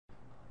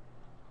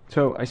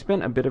So I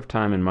spent a bit of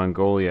time in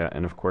Mongolia,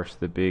 and of course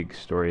the big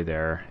story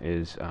there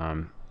is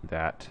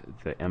that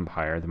the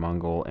empire, the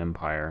Mongol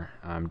Empire,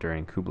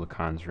 during Kublai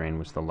Khan's reign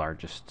was the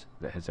largest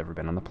that has ever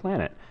been on the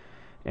planet.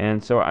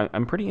 And so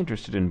I'm pretty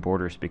interested in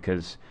borders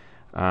because,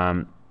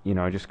 I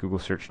just Google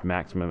searched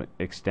maximum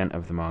extent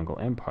of the Mongol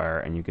Empire,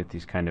 and you get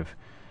these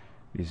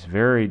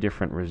very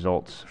different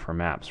results for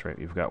maps, right?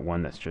 You've got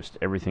one that's just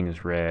everything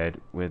is red,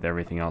 with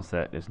everything else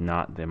that is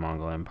not the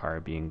Mongol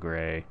Empire being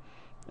gray.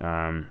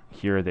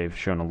 Here they've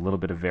shown a little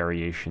bit of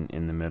variation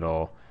in the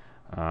middle,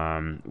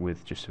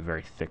 with just a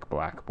very thick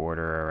black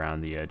border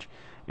around the edge.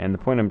 And the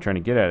point I'm trying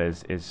to get at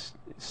is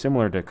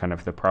similar to kind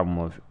of the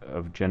problem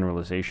of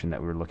generalization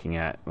that we were looking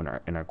at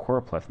in our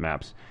choropleth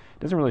maps.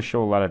 It doesn't really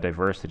show a lot of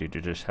diversity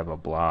to just have a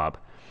blob.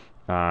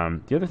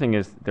 The other thing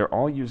is they're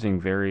all using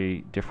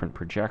very different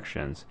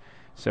projections.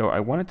 So I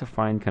wanted to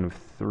find kind of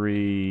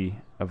three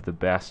of the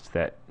best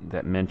that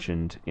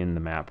mentioned in the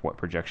map what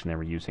projection they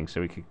were using,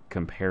 so we could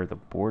compare the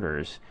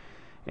borders.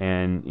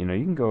 And you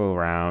can go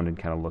around and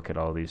kind of look at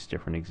all these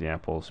different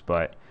examples,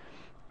 but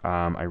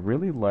I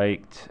really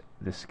liked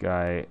this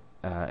guy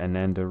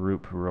Ananda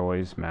Rup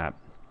Roy's map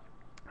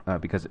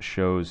because it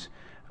shows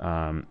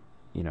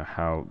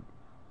how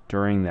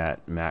during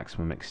that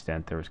maximum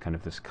extent there was kind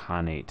of this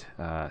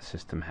Khanate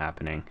system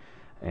happening,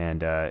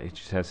 and it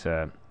just has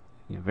a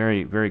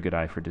very, very good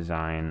eye for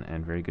design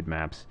and very good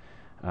maps.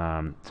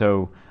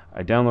 So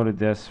I downloaded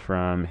this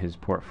from his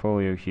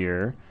portfolio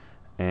here,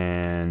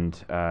 and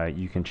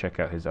you can check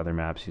out his other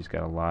maps. He's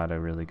got a lot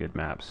of really good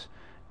maps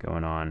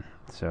going on.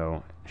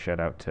 So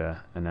shout out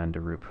to Ananda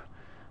Rup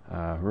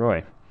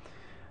Roy.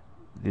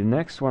 The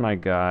next one I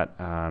got,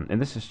 and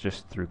this is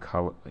just through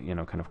kind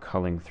of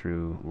culling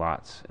through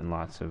lots and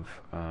lots of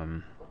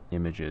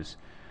images.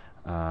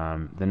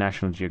 The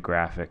National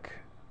Geographic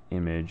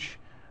image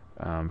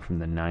from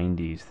the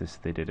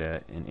 90s. They did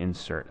an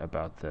insert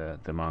about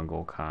the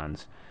Mongol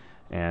Khans,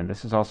 and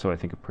this is also, I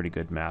think, a pretty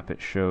good map.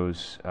 It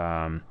shows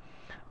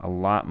a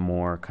lot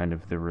more kind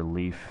of the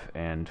relief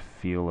and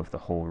feel of the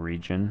whole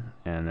region,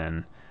 and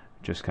then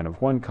just kind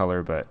of one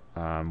color, but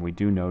we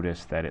do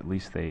notice that at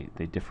least they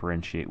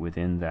differentiate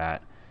within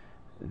that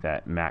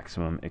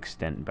maximum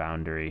extent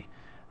boundary,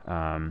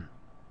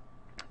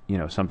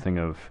 something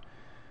of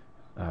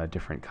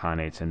different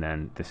Khanates, and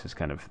then this is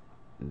kind of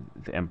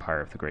the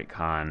Empire of the Great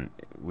Khan,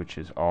 which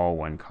is all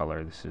one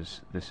color. This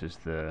is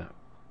the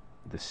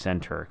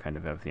center kind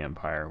of the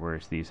empire,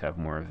 whereas these have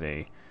more of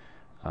a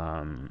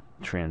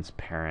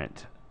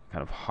transparent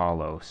kind of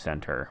hollow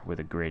center with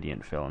a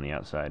gradient fill on the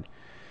outside.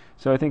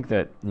 So I think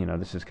that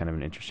this is kind of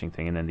an interesting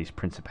thing. And then these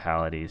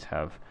principalities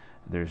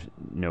there's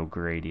no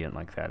gradient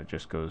like that. It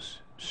just goes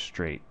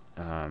straight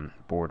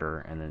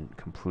border and then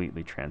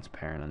completely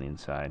transparent on the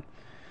inside.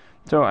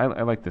 So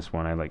I like this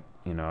one. I like,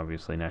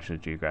 obviously National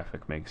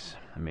Geographic makes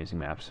amazing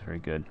maps, very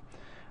good.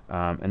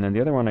 And then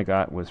the other one I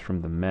got was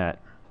from the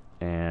Met,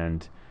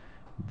 and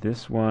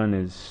this one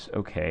is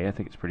okay. I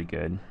think it's pretty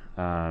good.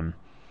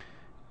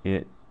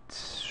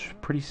 It's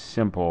pretty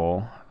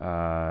simple.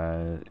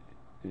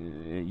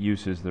 It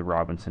uses the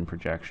Robinson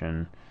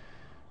projection.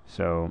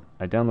 So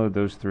I download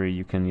those three.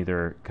 You can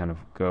either kind of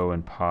go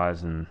and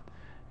pause and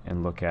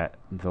look at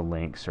the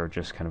links, or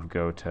just kind of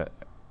go to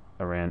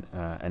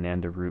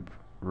Ananda Rup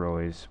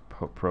Roy's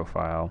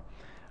profile.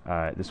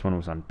 This one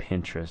was on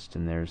Pinterest,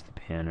 and there's the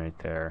pin right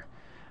there.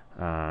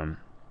 And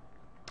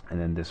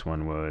then this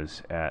one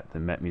was at the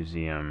Met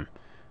Museum,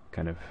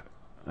 kind of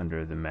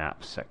under the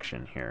maps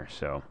section here.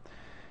 So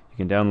you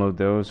can download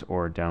those,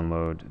 or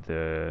download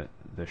the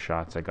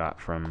shots I got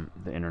from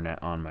the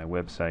internet on my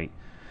website.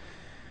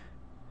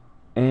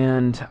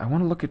 And I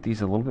want to look at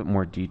these a little bit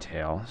more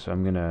detail, so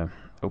I'm going to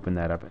open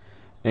that up.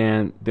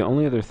 And the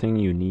only other thing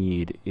you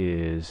need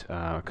is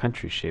a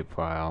country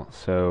shapefile.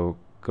 So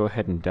go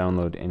ahead and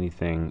download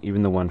anything,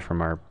 even the one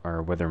from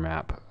our weather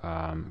map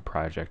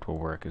project will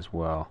work as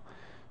well.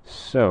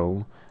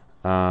 So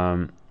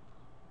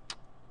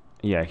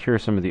yeah, here are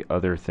some of the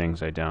other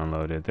things I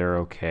downloaded. They're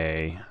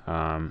okay.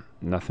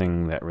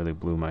 Nothing that really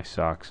blew my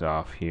socks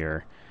off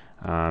here.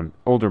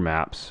 Older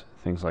maps,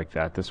 things like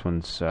that. This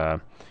one's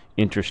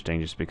interesting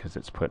just because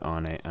it's put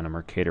on a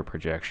Mercator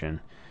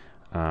projection.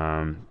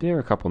 There are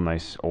a couple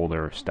nice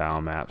older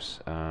style maps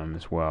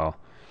as well,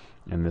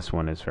 and this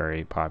one is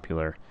very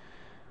popular.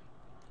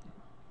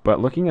 But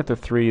looking at the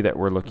three that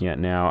we're looking at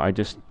now, I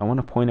want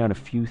to point out a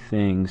few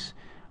things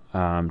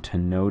to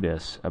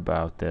notice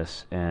about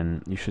this,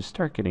 and you should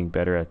start getting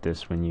better at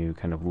this when you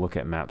kind of look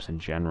at maps in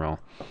general.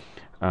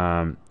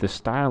 The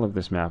style of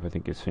this map, I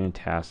think, is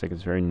fantastic.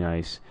 It's very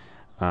nice.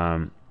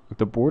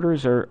 The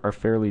borders are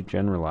fairly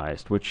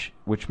generalized, which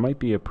might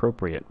be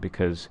appropriate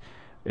because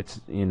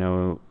it's,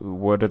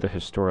 what are the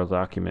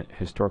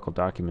historical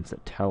documents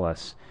that tell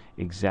us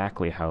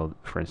exactly how,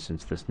 for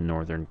instance, this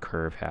northern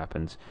curve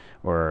happens,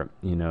 or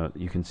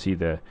you can see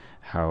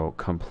how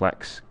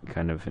complex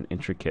kind of and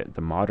intricate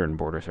the modern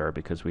borders are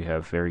because we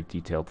have very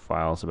detailed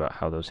files about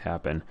how those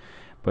happen.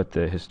 But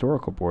the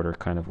historical border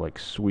kind of like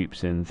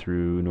sweeps in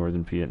through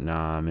northern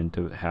Vietnam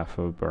into half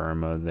of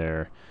Burma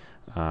there,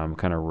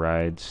 kind of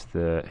rides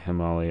the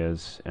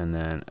Himalayas, and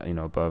then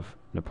above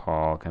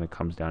Nepal, kind of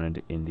comes down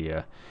into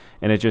India,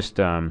 and it just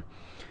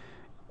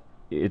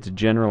it's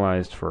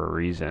generalized for a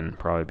reason,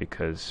 probably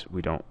because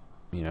we don't,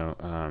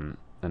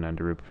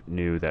 Anandarup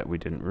knew that we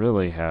didn't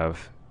really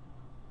have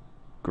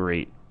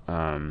great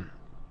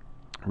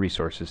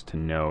resources to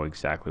know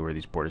exactly where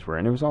these borders were,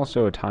 and it was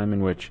also a time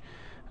in which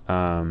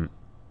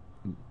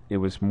it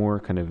was more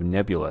kind of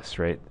nebulous,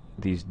 right?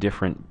 These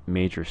different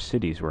major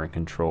cities were in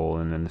control,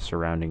 and then the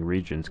surrounding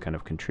regions kind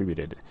of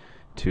contributed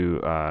to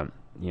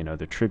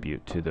the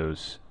tribute to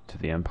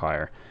the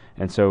empire.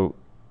 And so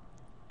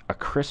a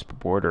crisp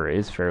border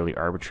is fairly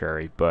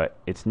arbitrary, but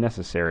it's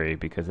necessary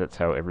because that's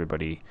how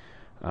everybody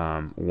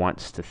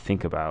wants to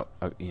think about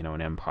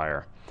an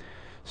empire.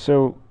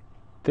 So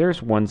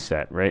there's one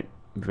set, right?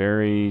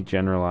 Very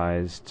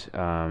generalized.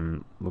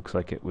 Looks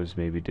like it was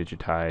maybe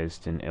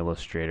digitized in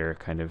Illustrator,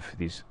 kind of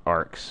these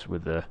arcs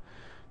with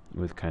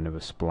kind of a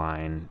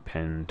spline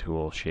pen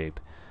tool shape.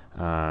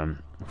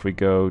 If we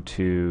go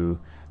to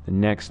the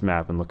next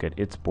map and look at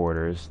its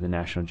borders, the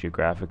National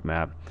Geographic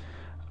map,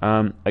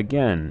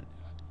 again,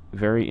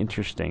 very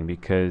interesting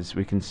because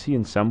we can see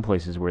in some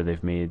places where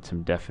they've made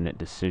some definite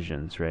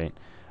decisions, right?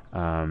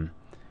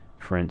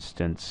 For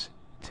instance,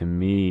 to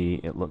me,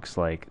 it looks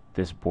like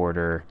this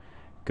border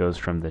goes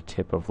from the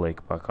tip of Lake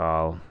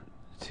Baikal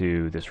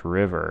to this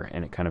river,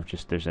 and it kind of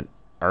just, there's an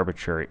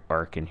arbitrary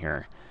arc in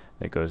here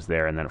that goes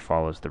there, and then it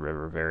follows the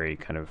river very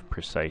kind of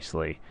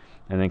precisely,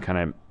 and then kind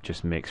of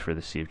just makes for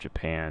the Sea of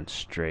Japan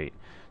straight.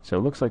 So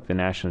it looks like the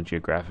National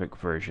Geographic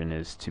version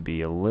is to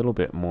be a little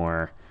bit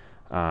more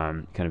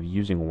kind of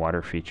using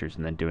water features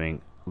and then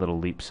doing little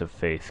leaps of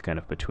faith kind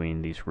of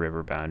between these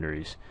river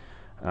boundaries.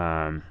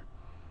 And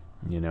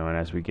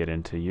as we get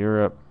into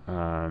Europe,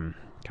 kind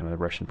of the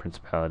Russian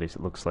principalities,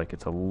 it looks like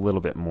it's a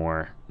little bit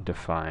more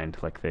defined,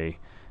 like they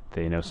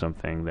know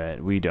something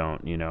that we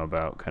don't,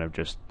 about kind of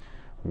just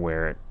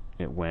where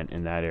it went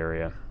in that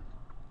area.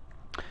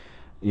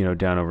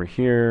 Down over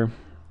here,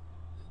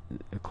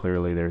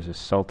 clearly there's a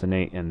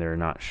sultanate, and they're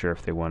not sure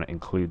if they want to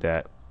include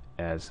that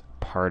as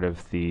part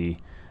of the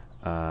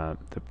of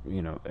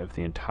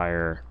the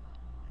entire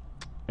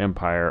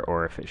empire,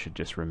 or if it should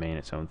just remain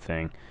its own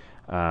thing.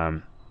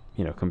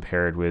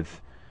 Compared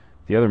with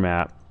the other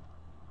map,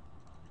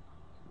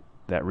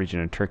 that region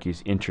in Turkey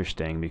is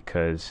interesting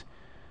because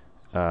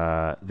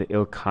the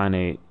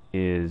Ilkhanate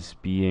is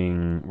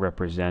being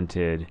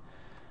represented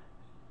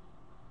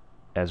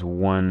as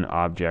one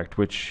object,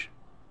 which,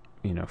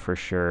 for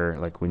sure,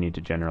 like, we need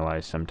to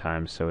generalize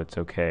sometimes, so it's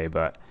okay,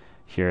 but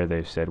here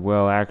they've said,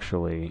 well,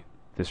 actually,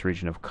 this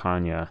region of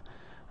Konya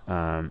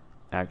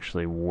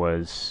actually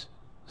was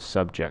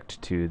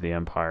subject to the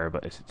empire,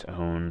 but it's its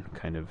own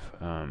kind of,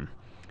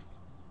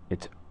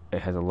 it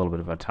has a little bit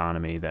of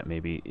autonomy that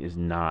maybe is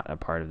not a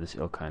part of this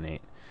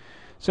Ilkhanate.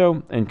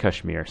 So, in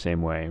Kashmir,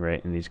 same way,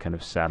 right, in these kind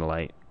of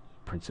satellite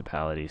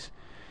principalities.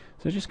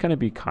 So just kind of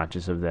be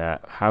conscious of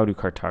that. How do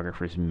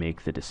cartographers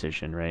make the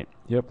decision, right?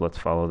 Yep, let's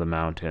follow the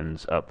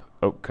mountains up.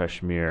 Oh,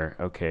 Kashmir,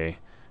 okay,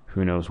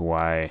 who knows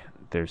why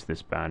there's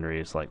this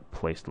boundary is like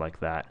placed like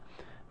that.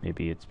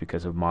 Maybe it's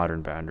because of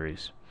modern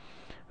boundaries.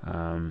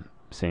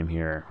 Same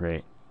here,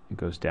 right? It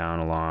goes down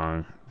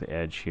along the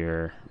edge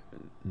here,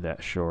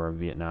 that shore of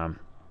Vietnam.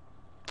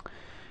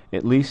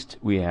 At least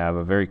we have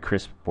a very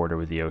crisp border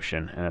with the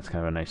ocean, and that's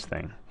kind of a nice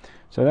thing.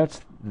 So that's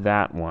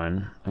that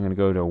one. I'm going to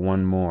go to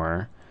one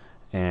more,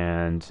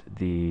 and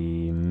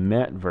the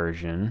Met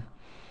version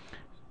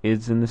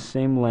is in the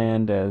same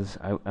land as,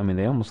 I mean,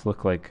 they almost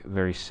look like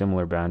very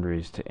similar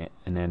boundaries to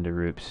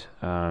Anandarup's.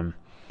 A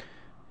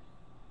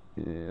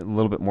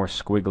little bit more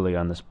squiggly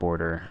on this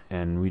border,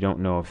 and we don't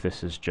know if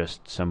this is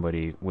just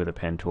somebody with a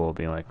pen tool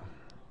being like,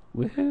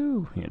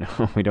 woohoo,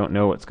 we don't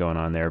know what's going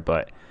on there,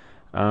 but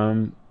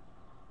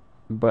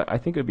I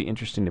think it would be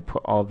interesting to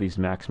put all these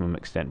maximum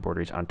extent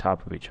borders on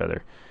top of each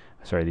other.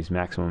 These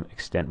maximum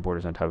extent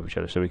borders on top of each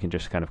other, so we can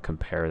just kind of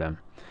compare them.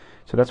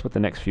 So that's what the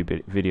next few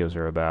videos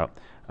are about.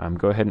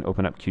 Go ahead and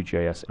open up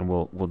QGIS, and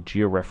we'll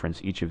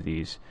georeference each of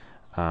these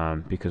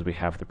because we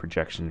have the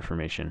projection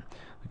information.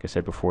 Like I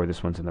said before,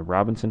 this one's in the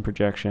Robinson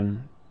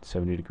projection,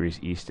 70 degrees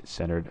east. It's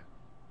centered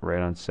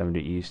right on 70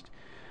 east.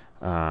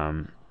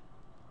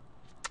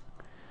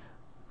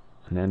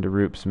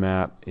 Anandarup's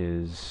map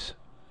is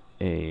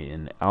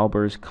an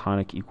Albers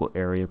conic equal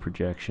area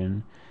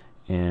projection,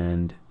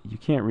 and you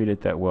can't read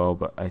it that well,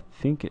 but I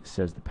think it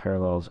says the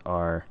parallels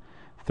are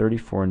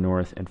 34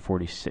 north and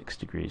 46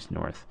 degrees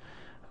north.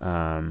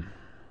 Yeah,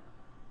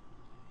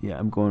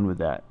 I'm going with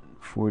that.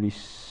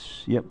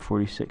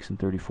 46 and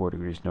 34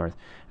 degrees north.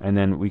 And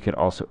then we could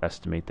also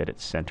estimate that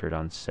it's centered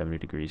on 70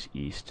 degrees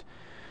east.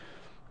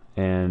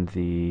 And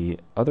the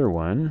other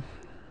one,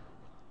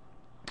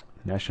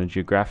 National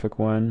Geographic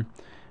one,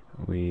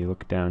 we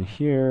look down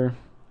here,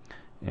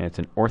 and it's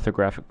an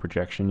orthographic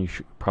projection. You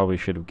probably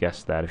should have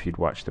guessed that if you'd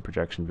watched the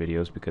projection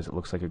videos, because it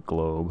looks like a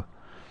globe.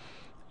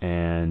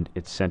 And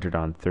it's centered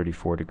on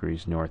 34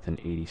 degrees north and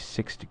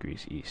 86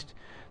 degrees east.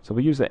 So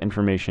we'll use that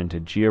information to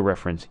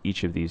georeference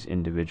each of these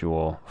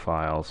individual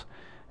files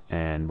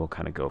and we'll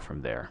kind of go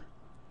from there.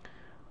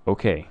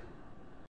 Okay,